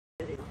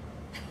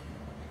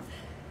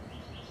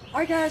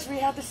Alright guys, we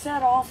have the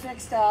set all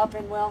fixed up,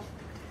 and well,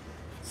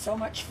 so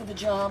much for the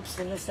jumps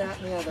and this, that,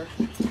 and the other.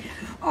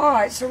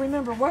 Alright, so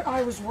remember what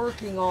I was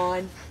working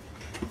on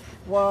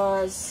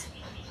was,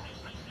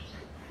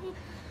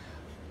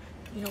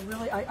 you know,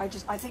 really, I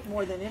think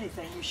more than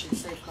anything you should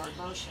safeguard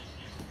motion.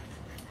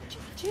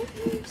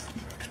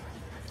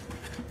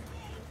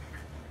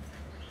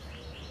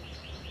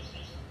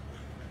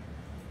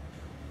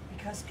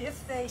 Because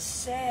if they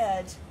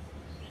said,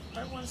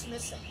 that one's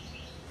missing.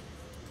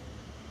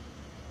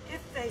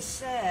 If they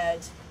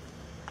said,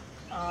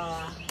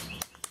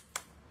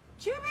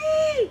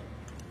 Jimmy!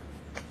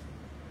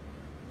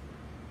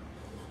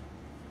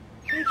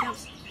 Here he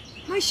comes.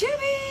 My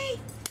Jimmy!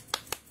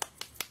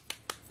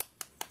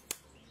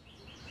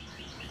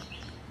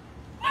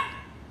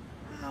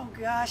 Oh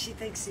gosh, he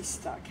thinks he's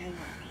stuck. Hang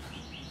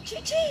on.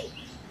 Chi-chi!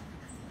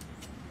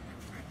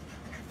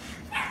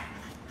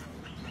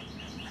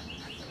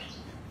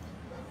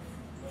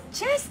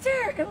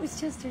 Chester! It was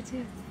Chester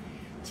too.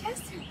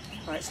 Chester.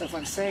 All right, so if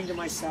I'm saying to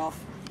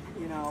myself,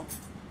 you know,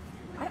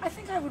 I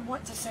think I would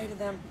want to say to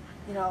them,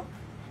 you know,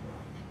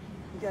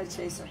 you gotta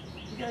chase her.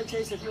 You gotta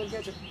chase her if you don't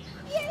catch her.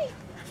 Yay!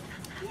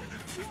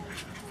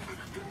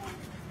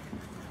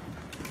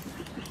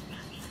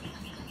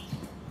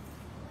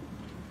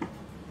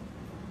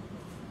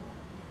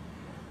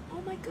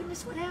 Oh my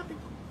goodness, what happened?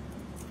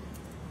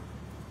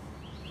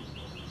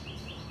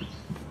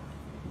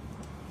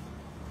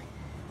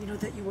 You know,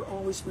 that you were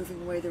always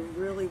moving away, there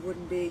really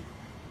wouldn't be.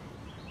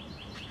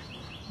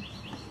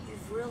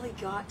 You've really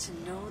got to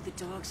know the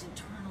dog's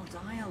internal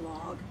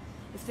dialogue.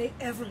 If they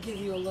ever give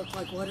you a look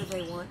like, what do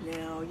they want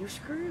now? You're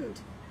screwed.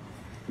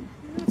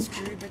 You're not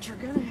screwed, but you're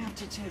going to have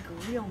to take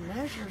real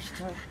measures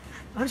to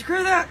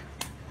unscrew that.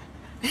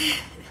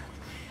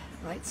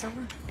 Right,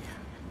 Summer?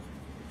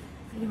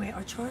 Anyway,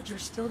 our charger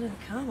still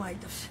didn't come.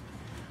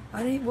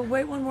 We'll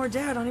wait one more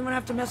day. I don't even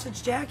have to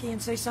message Jackie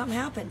and say something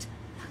happened.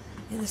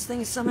 And this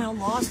thing is somehow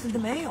lost in the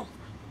mail.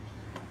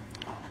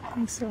 I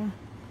think so.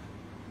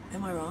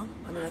 Am I wrong?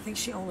 I mean, I think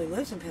she only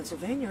lives in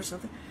Pennsylvania or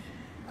something.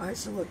 All right,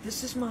 so look,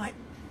 this is my,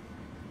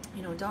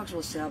 you know, dogs will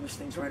establish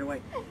things right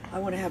away. I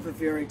want to have a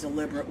very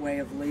deliberate way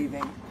of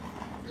leaving.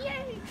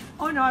 Yay!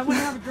 Oh no, I want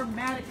to have a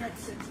dramatic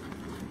exit.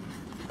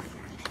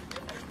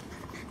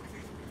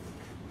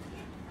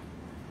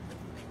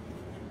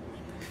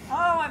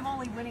 Oh, I'm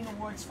only winning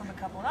awards from a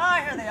couple.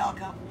 Ah, here they all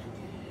come.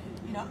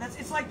 You know,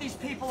 it's like these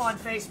people on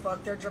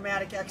Facebook, their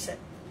dramatic exit.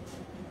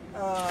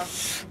 Oh,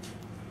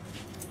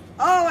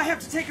 I have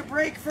to take a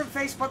break from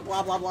Facebook,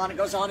 blah, blah, blah, and it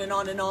goes on and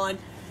on and on.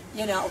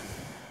 You know,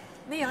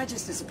 me, I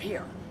just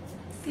disappear.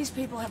 These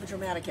people have a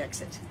dramatic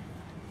exit.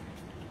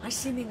 I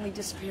seemingly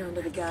disappear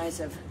under the guise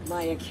of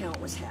my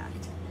account was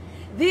hacked.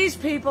 These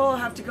people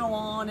have to go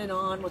on and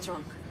on. What's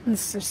wrong?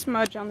 It's a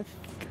smudge on the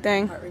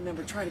thing. All right,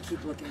 remember, try to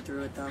keep looking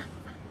through it, though.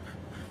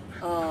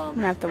 I'm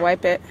gonna have to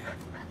wipe it.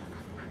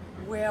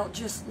 Well,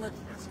 just let's.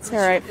 It's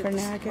alright for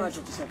now, I guess. guess.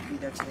 You'll just have to be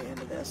there to the end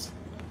of this.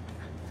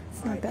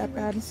 It's not that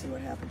bad. See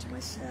what happened to my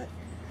set.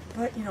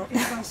 But you know,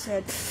 if I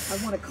said I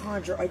want to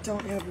conjure, I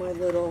don't have my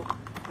little.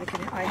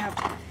 I have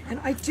to, and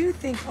I do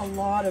think a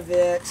lot of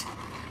it.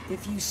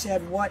 If you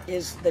said what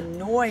is the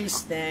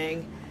noise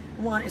thing,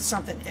 one, it's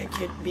something. It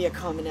could be a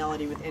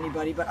commonality with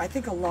anybody, but I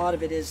think a lot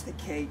of it is the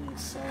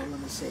cadence. So let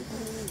me see.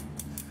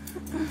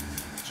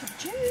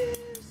 Cheers.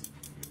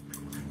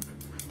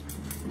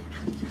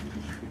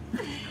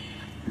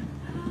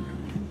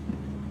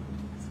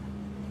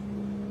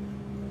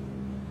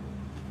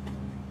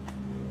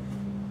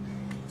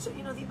 So,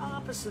 you know, the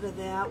opposite of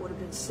that would have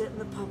been sitting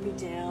the puppy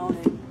down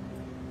and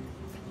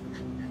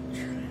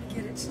trying to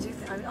get it to do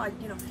things.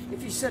 You know,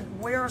 if you said,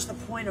 where's the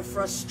point of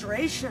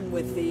frustration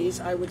with these,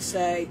 I would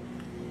say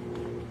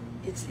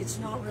it's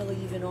not really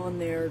even on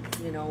their,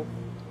 you know,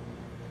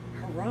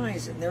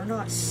 horizon. They're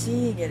not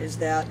seeing it as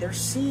that. They're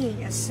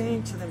seeing as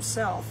saying to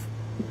themselves,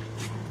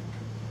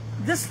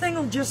 this thing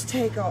will just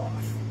take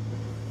off.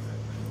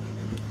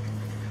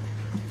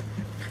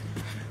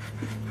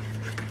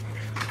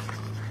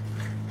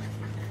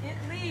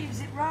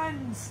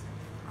 Runs,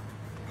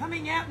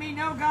 coming at me,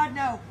 no, God,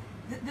 no.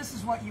 This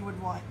is what you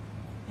would want.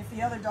 If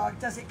the other dog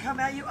does it come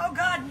at you, oh,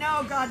 God,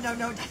 no,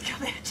 no, doesn't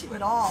come at you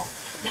at all.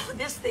 No,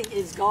 this thing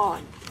is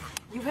gone.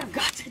 You have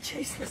got to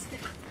chase this thing.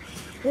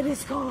 It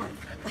is gone.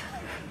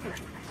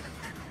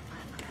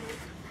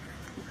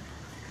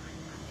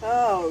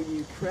 Oh,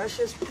 you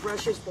precious,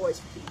 precious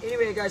boys.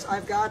 Anyway, guys,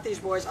 I've got these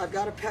boys. I've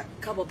got a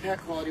couple pet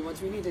quality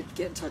ones. We need to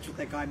get in touch with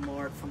that guy,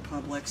 Mark, from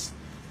Publix.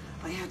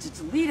 I had to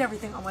delete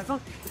everything on my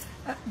phone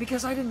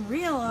because I didn't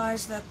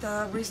realize that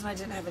the reason I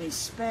didn't have any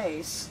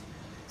space,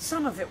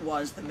 some of it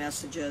was the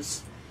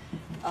messages.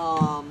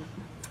 I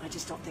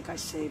just don't think I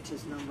saved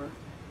his number.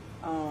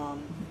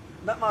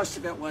 But most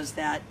of it was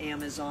that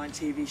Amazon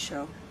TV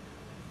show.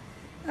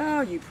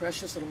 Oh, you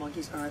precious little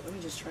monkeys. All right, let me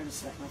just try to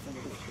set my thing.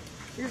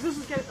 Because this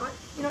is getting,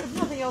 you know, if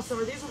nothing else,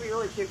 though, these will be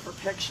really cute for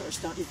pictures,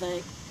 don't you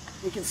think?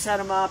 You can set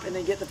them up and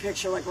then get the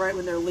picture like right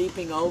when they're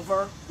leaping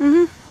over.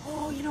 Mm-hmm.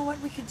 Oh, you know what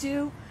we could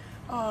do?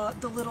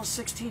 The little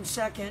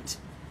 16-second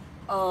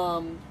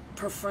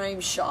per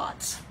frame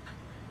shots.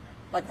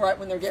 like right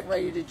when they're getting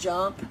ready to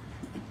jump.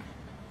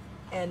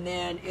 And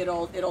then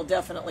it'll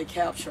definitely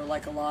capture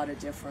like a lot of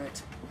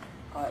different.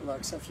 All right,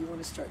 look. So if you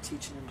want to start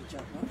teaching them to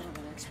jump, not that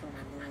I'm an expert on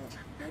that.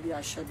 Maybe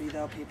I should be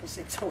though. People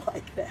seem to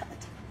like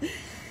that.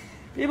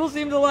 People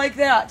seem to like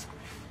that.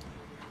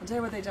 I'll tell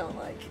you what they don't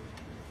like.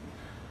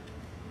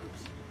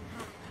 Oops.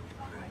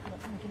 All right,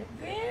 let me get it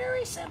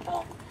very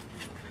simple.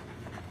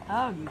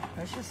 Oh, you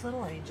precious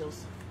little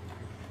angels.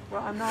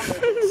 Well, I'm not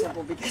making it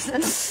simple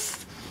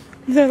because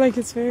They're like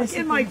it's very like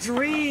simple. in my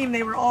dream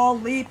they were all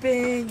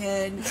leaping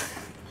and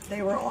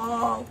they were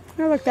all.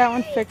 Oh, look, that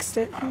one fixed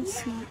it.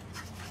 That's smart.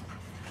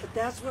 But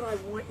that's what I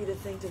want you to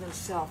think to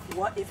themselves.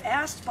 What if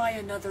asked by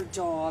another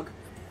dog,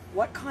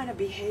 what kind of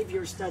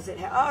behaviors does it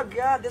have? Oh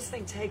God, this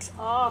thing takes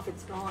off.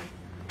 It's gone.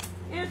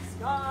 It's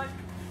gone.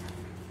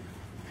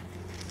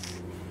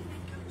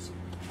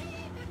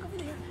 Back over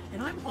there.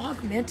 And I'm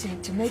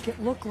augmenting to make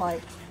it look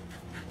like.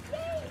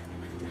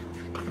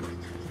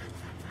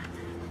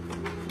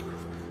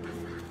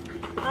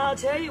 I'll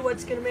tell you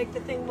what's going to make the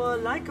thing more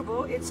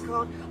likable. It's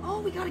called, oh,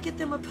 we got to get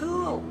them a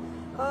pool.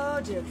 Oh,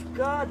 dear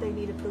God, they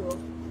need a pool.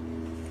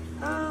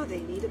 Oh, they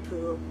need a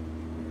pool.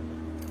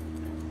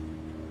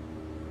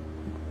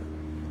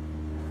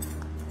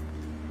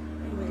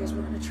 Anyway, guys,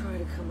 we're going to try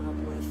to come up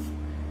with,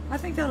 I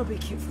think that'll be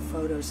cute for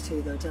photos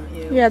too, though, don't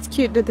you? Yeah, it's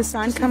cute. Did the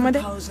sign Just come with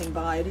it? posing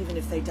by it, even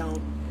if they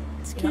don't.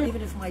 It's You know, cute.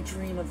 even if my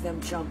dream of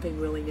them jumping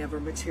really never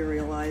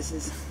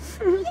materializes.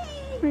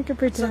 We could So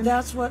pretend.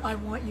 that's what I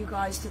want you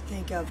guys to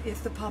think of.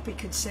 If the puppy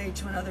could say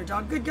to another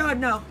dog, good God,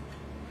 no.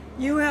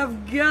 You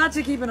have got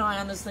to keep an eye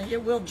on this thing.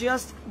 It will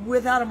just,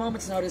 without a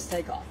moment's notice,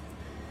 take off.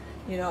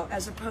 You know,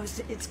 as opposed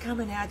to, it's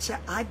coming at you.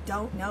 I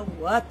don't know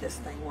what this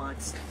thing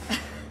wants.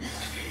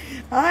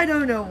 I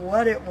don't know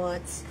what it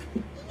wants.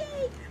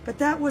 But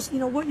that was, you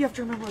know, what you have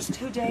to remember was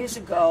 2 days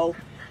ago,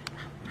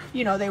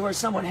 you know, they were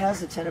somewhat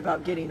hesitant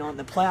about getting on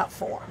the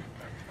platform.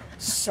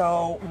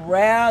 So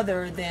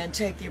rather than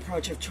take the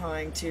approach of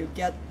trying to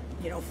get,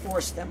 you know,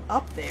 force them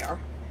up there,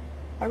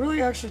 I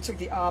really actually took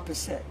the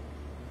opposite.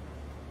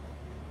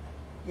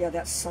 Yeah,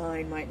 that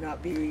sign might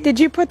not be.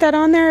 Did you put that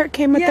on there? It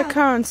came with Yeah. the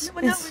cones. No,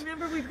 but no, It's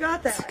remember, we've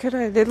got that.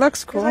 good. It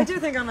looks cool. Because I do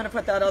think I'm going to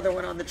put that other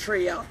one on the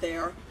tree out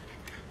there.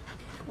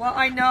 Well,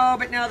 I know,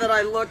 but now that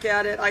I look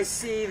at it, I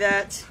see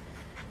that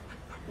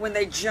when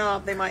they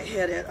jump, they might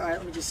hit it. All right,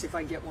 let me just see if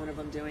I can get one of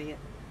them doing it.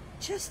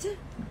 Chester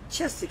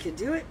can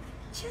do it.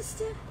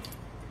 Chester.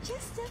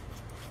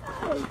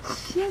 Oh,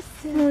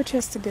 Chester. Oh,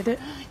 Chester did it.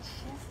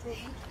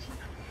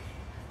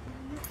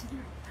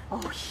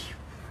 Oh,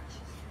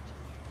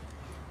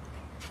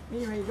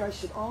 anyway, you guys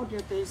should all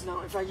get these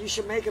now. In fact, you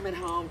should make them at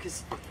home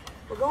because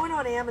we're going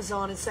on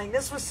Amazon and saying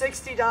this was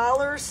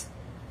 $60.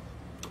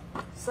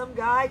 Some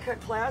guy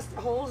cut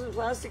holes in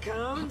plastic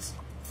cones.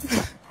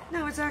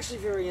 No, it's actually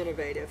very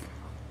innovative.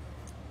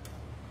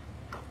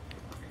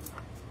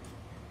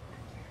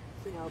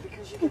 You know,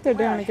 because you think they're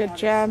doing a good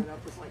job.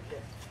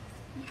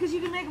 Because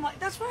you can make them like,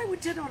 that's what I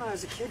did when I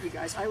was a kid, you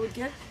guys. I would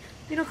get,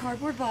 you know,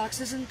 cardboard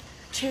boxes and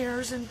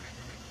chairs and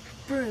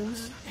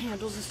brooms and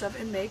handles and stuff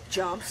and make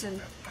jumps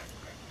and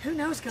who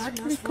knows, God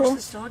knows, force cool.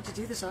 this dog to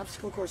do this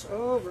obstacle course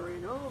over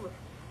and over.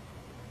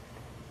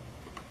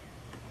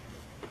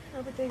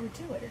 No, but they would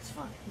do it. It's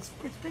fun. It's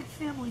big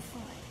family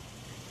fun.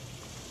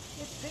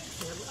 It's big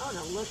family. Oh,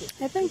 no, look at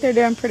I think they're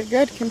doing pretty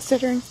good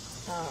considering.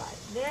 All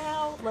right,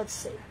 now let's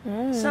see.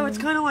 Oh. So it's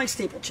kind of like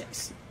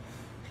steeplechase.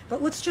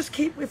 But let's just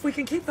keep, if we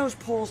can keep those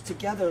poles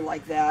together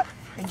like that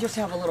and just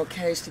have a little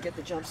case to get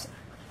the jumps in.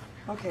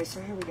 Okay,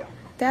 so here we go.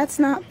 That's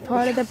not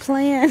part of the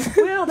plan.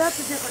 Well, that's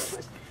a different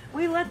twist.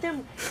 We let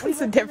them,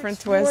 It's a different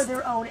explore twist.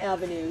 their own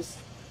avenues.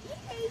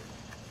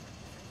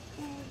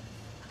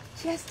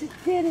 Chester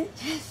did it.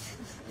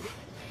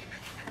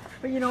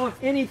 But you know,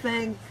 if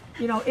anything,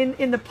 you know,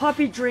 in the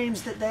puppy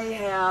dreams that they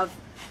have,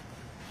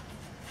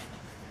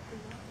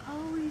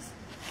 always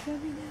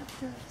coming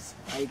after us.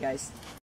 Bye, guys.